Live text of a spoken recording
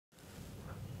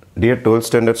Dear 12th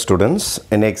standard students,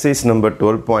 in exercise number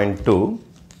 12.2,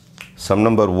 sum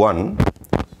number 1,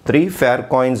 3 fair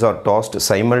coins are tossed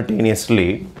simultaneously.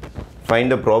 Find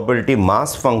the probability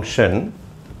mass function,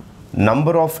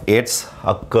 number of hits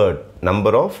occurred.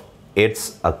 Number of hits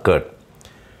occurred.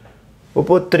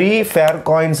 இப்போ 3 fair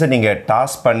coins நீங்கள்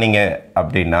toss பண்ணீங்க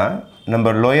அப்படின்னா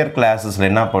நம்ம lower கிளாஸஸில்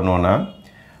என்ன பண்ணுவோன்னா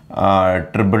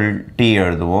triple D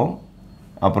எழுதுவோம்.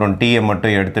 அப்புறம் டீயை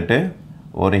மட்டும் எடுத்துகிட்டு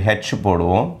ஒரு ஹெச்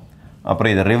போடுவோம்.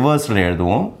 அப்புறம் இதை ரிவர்ஸில்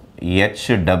எழுதுவோம், ஹெச்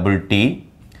டபுள் டி.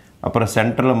 அப்புறம்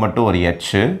சென்டரில் மட்டும் ஒரு ஹெச்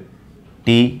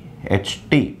டி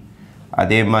ஹெச்டி.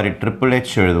 அதே மாதிரி ட்ரிபிள்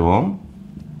ஹெச் எழுதுவோம்.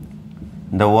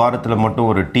 இந்த வாரத்தில் மட்டும்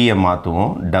ஒரு டீயை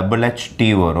மாற்றுவோம், டபுள் ஹெச்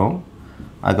டி வரும்.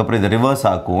 அதுக்கப்புறம் இதை ரிவர்ஸ்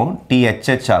ஆக்குவோம்,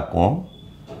 டிஹெச்ஹெச் ஆக்குவோம்.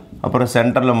 அப்புறம்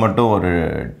சென்டரில் மட்டும் ஒரு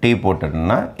டி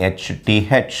போட்டோம்னா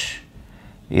ஹெச்டிஹெச்.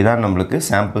 இதுதான் நம்மளுக்கு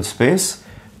சாம்பிள் ஸ்பேஸ்.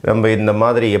 நம்ம இந்த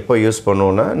மாதிரி எப்போ யூஸ்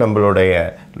பண்ணுவோன்னா நம்மளுடைய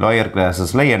lower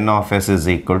கிளாஸஸில் n of s is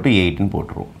equal to 8ன்னு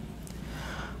போட்டுருவோம்.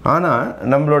 ஆனால்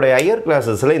நம்மளுடைய ஹையர்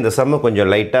கிளாஸஸில் இந்த சம்மை கொஞ்சம்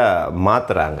லைட்டாக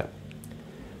மாற்றுறாங்க.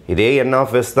 இதே n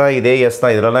of s தான், இதே s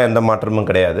தான், இதெல்லாம் எந்த மாற்றமும்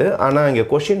கிடையாது. ஆனால் இங்கே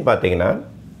கொஷின் பார்த்தீங்கன்னா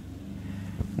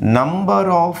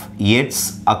நம்பர் ஆஃப் ஹெட்ஸ்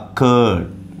அக்கர்ட்.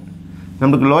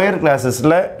 நம்மளுக்கு லோயர்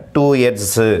கிளாஸஸில் 2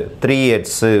 ஹெட்ஸு, 3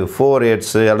 ஹெட்ஸு, 4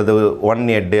 ஹெட்ஸு, அல்லது 1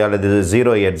 ஹெட்டு, அல்லது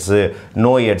 0 ஹெட்ஸு,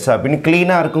 நோ ஹெட்ஸு அப்படின்னு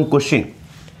க்ளீனாக இருக்கும் கொஷின்.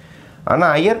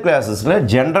 ஆனால் ஹையர் கிளாஸஸில்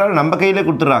ஜென்ரல் நம்ம கையில்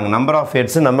கொடுத்துட்றாங்க, நம்பர் ஆஃப்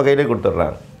ஹெட்ஸு நம்ம கையில்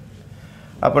கொடுத்துட்றாங்க.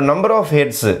 அப்போ நம்பர் ஆஃப்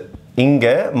ஹெட்ஸு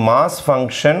இங்கே mass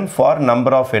function for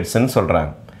number of ஹெட்ஸுன்னு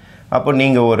சொல்கிறாங்க. அப்போ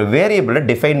நீங்கள் ஒரு வேரியபிளை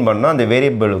டிஃபைன் பண்ணால் அந்த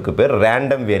வேரியபிளுக்கு பேர்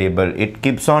random variable. It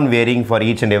keeps on varying for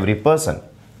each and every person.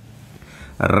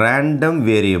 Random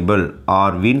variable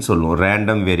ஆர்வின்னு சொல்லுவோம்,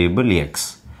 ரேண்டம் வேரியபிள் எக்ஸ்.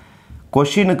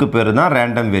 கொஷினுக்கு பேர் தான்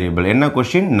ரேண்டம் வேரியபிள். என்ன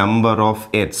question? Number of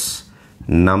heads.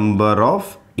 Number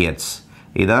of heads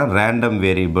இதுதான் ரேண்டம்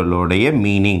வேரியபிளோடைய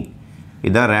மீனிங்.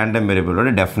 இதுதான் ரேண்டம்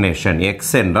வேரியபிளோட டெஃபினேஷன்.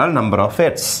 எக்ஸ் என்றால் நம்பர் ஆஃப்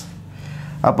ஹெட்ஸ்.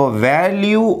 அப்போ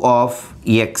value of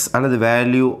X அல்லது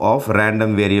value of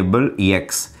random variable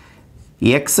X,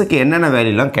 எக்ஸுக்கு என்னென்ன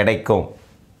வேல்யூலாம் கிடைக்கும்?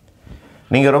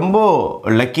 நீங்கள் ரொம்ப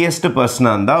லக்கியஸ்ட்டு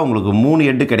பர்சனாக இருந்தால் உங்களுக்கு 3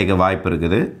 ஹெட்டு கிடைக்க வாய்ப்பு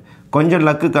இருக்குது. கொஞ்சம்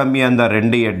லக்கு கம்மியாக இருந்தால்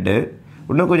 2 ஹெட்டு,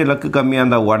 இன்னும் கொஞ்சம் லக்கு கம்மியாக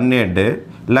இருந்தால் 1 ஹெட்டு.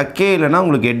 லக்கே இல்லைன்னா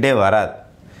உங்களுக்கு ஹெட்டே வராது.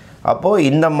 அப்போது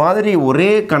இந்த மாதிரி ஒரே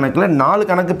கணக்கில் 4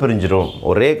 கணக்கு பிரிஞ்சிடும்.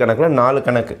 ஒரே கணக்கில் 4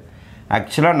 கணக்கு.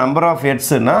 ஆக்சுவலாக நம்பர் ஆஃப்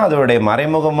ஹெட்ஸுனால் அதோடைய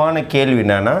மறைமுகமான கேள்வி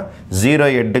என்னென்னா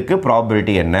 0 ஹெட்டுக்கு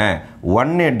ப்ராபிலிட்டி என்ன,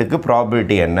 1 ஹெட்டுக்கு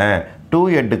ப்ராபிலிட்டி என்ன, 2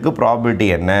 ஹெட்டுக்கு ப்ராபிலிட்டி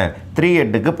என்ன, 3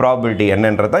 ஹெட்டுக்கு ப்ராபிலிட்டி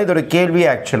என்னன்றது தான் இதோட கேள்வி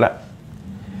ஆக்சுவலாக.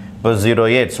 இப்போ 0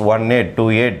 ஹெட்ஸ், 1 ஹெட், 2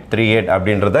 ஹெட், 3 ஹெட்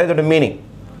அப்படின்றது தான் இதோட மீனிங்.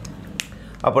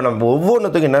 அப்போ நம்ம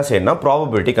ஒவ்வொன்றுத்துக்கும் என்ன செய்யணும்னா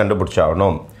probability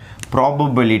கண்டுபிடிச்சாகணும்.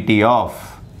 Probability of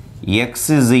X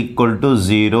is equal to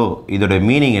 0. இதோட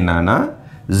மீனிங் என்னன்னா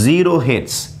 0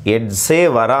 ஹெட்ஸ், ஹெட்ஸே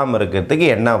வராமல் இருக்கிறதுக்கு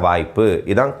என்ன வாய்ப்பு?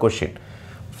 இதுதான் question.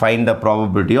 Find the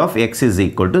probability of X is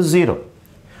equal to 0.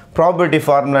 Probability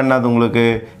formula என்னது உங்களுக்கு?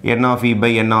 n of e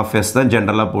by n of s தான்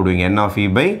ஜென்ரலாக போடுவீங்க. n of e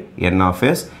by n of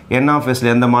s. n of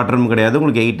sல எந்த மாற்றமும் கிடையாது,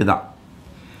 உங்களுக்கு 8 தான்.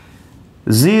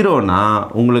 0னா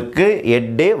உங்களுக்கு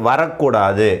ஹெட்டே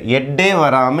வரக்கூடாது. ஹெட்டே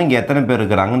வராமல் இங்கே எத்தனை பேர்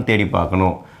இருக்கிறாங்கன்னு தேடி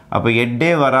பார்க்கணும். அப்போ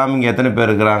ஹெட்டே வராமல் இங்கே எத்தனை பேர்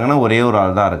இருக்கிறாங்கன்னா ஒரே ஒரு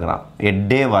ஆள் தான் இருக்கிறான்,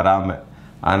 ஹெட்டே வராமல்.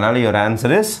 அதனால் your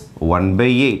answer is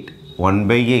 1/8.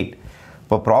 1/8.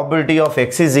 இப்போ probability of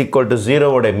X is equal to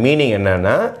 0வோட meaning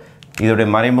என்னென்னா, இதோடைய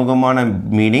மறைமுகமான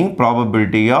மீனிங்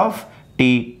ப்ராபபிலிட்டி ஆஃப்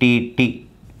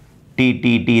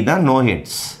டி தான் நோ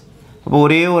ஹெட்ஸ். அப்போ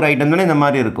ஒரே ஒரு ஐட்டம் தானே இந்த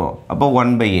மாதிரி இருக்கும். அப்போ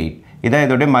 1/8 இதான்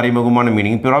இதோடைய மறைமுகமான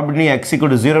meaning. Probability X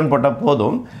equal to 0ன்னு போட்டால்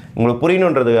போதும், உங்களுக்கு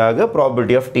புரியணுன்றதுக்காக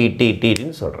ப்ராபபிலிட்டி ஆஃப்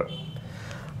டின்னு சொல்கிறேன்.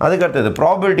 அதுக்கடுத்தது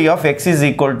probability of X is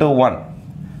equal to 1.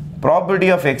 Probability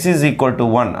of X is equal to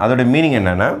 1 அதோட மீனிங்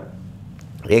என்னென்னா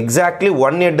எக்ஸாக்ட்லி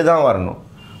 1 ஹெட்டு தான் வரணும்.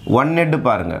 1 ஹெட்டு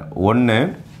பாருங்கள்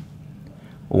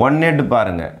 1 ஹெட்டு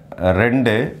பாருங்கள்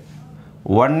 2,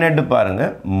 1 ஹெட்டு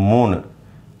பாருங்கள் 3.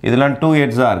 இதெல்லாம் 2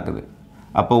 ஹெட்ஸாக இருக்குது.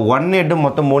 அப்போ 1 ஹெட்டு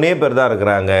மொத்தம் 3 பேர் தான்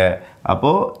இருக்கிறாங்க.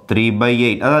 அப்போது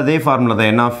 3/8. அதாவது அதே ஃபார்முலா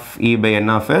தான், n of e by n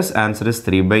of s. Answer is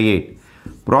 3/8.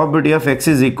 Probability of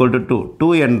X is equal to 2.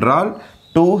 2 என்றால்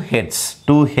 2 ஹெட்ஸ்.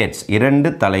 2 ஹெட்ஸ்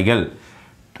 2 தலைகள்.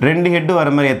 2 ஹெட்டு வர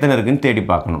மாதிரி எத்தனை இருக்குதுன்னு தேடி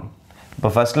பார்க்கணும். இப்போ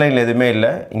ஃபஸ்ட் லைனில் எதுவுமே இல்லை.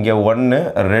 இங்கே 1,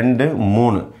 2,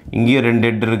 3. இங்கேயும் 2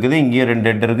 ஹெட் இருக்குது, இங்கேயும் 2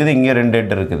 ஹெட் இருக்குது, இங்கேயும் 2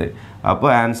 ஹெட் இருக்குது. அப்போ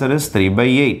ஆன்சர் இஸ்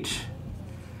 3/8.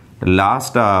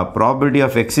 லாஸ்ட்டாக probability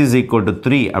of X is equal to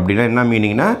 3 அப்படின்னா என்ன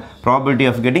மீனிங்னா ப்ராபபிலிட்டி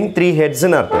ஆஃப் கெட்டிங் 3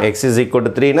 ஹெட்ஸ்ன்னு அர்த்தம். எக்ஸ் இஸ் ஈக்குவல்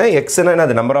டு 3னா எக்ஸ்னா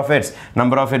அது number of heads.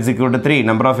 Number of heads equal to 3,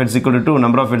 number of heads equal to 2,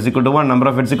 number of heads equal to 1, number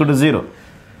of heads equal to 0.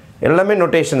 எல்லாமே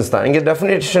notations தான். இங்கே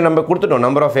definition நம்ம கொடுத்துட்டோம்,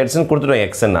 number of ஹெட்ஸ்ன்னு கொடுத்துட்டோம்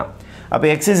எக்ஸ்ன்னா. அப்போ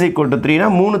x is equal to 3 னா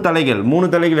மூணு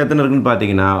தலைகள் எத்தனை இருக்குன்னு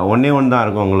பார்த்தீங்கன்னா ஒன்றே ஒன்று தான்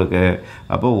இருக்கும் உங்களுக்கு.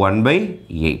 அப்போ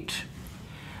 1/8.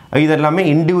 இது எல்லாமே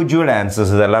இண்டிவிஜுவல்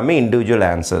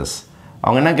ஆன்சர்ஸ்.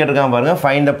 அவங்க என்ன கேட்டிருக்காங்க பாருங்க,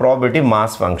 find the probability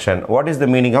mass function. What is the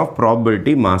meaning of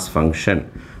probability mass function?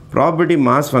 Probability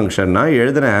mass function னா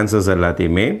எழுதுன ஆன்சர்ஸ்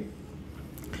எல்லாத்தையுமே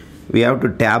we have to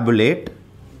tabulate.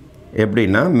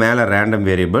 எப்படின்னா மேலே random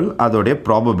variable அதோடைய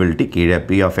probability கீழே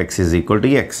p of x is equal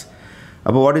to x.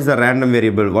 அப்போ what is the random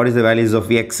variable? What is the values of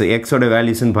x? x ஓட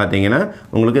வேல்யூஸ்ன்னு பார்த்தீங்கன்னா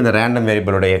உங்களுக்கு இந்த random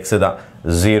variable ஓட x தான்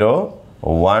 0,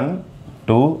 1,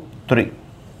 2, 3.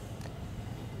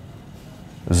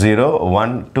 0,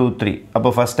 1, 2, 3. அப்போ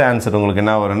ஃபஸ்ட் ஆன்சர் உங்களுக்கு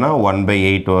என்ன வரும்னா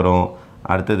 1/8 வரும்,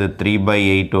 அடுத்தது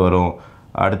 3/8 வரும்,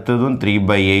 அடுத்ததும்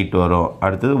 3/8 வரும்,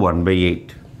 அடுத்தது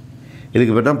 1/8.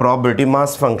 இதுக்கு பேர் தான் ப்ராபபிலிட்டி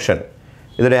மாஸ் ஃபங்க்ஷன்.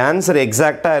 இதோடைய ஆன்சர்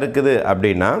எக்ஸாக்டாக இருக்குது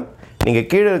அப்படின்னா நீங்கள்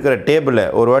கீழே இருக்கிற டேபிளை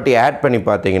ஒரு வாட்டி ஆட் பண்ணி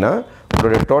பார்த்தீங்கன்னா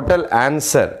உங்களுடைய டோட்டல்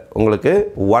ஆன்சர் உங்களுக்கு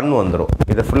 1 வந்துடும்.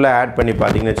 இதை ஃபுல்லாக ஆட் பண்ணி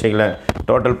பார்த்தீங்கன்னு வச்சுங்களேன்,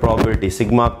 total probability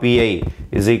sigma PI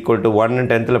is equal to 1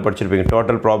 10th படிச்சிருப்பீங்க.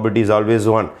 Total probability is always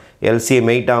 1. LCM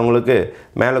 8 அவங்களுக்கு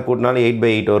மேலே கூட்டினாலும்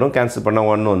 8/8 வரும், கேன்சல் பண்ணால்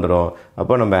 1 வந்துடும்.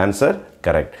 அப்போ நம்ம answer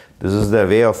correct. This is the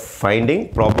way of finding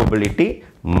probability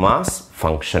mass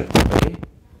function. Okay,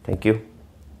 thank you.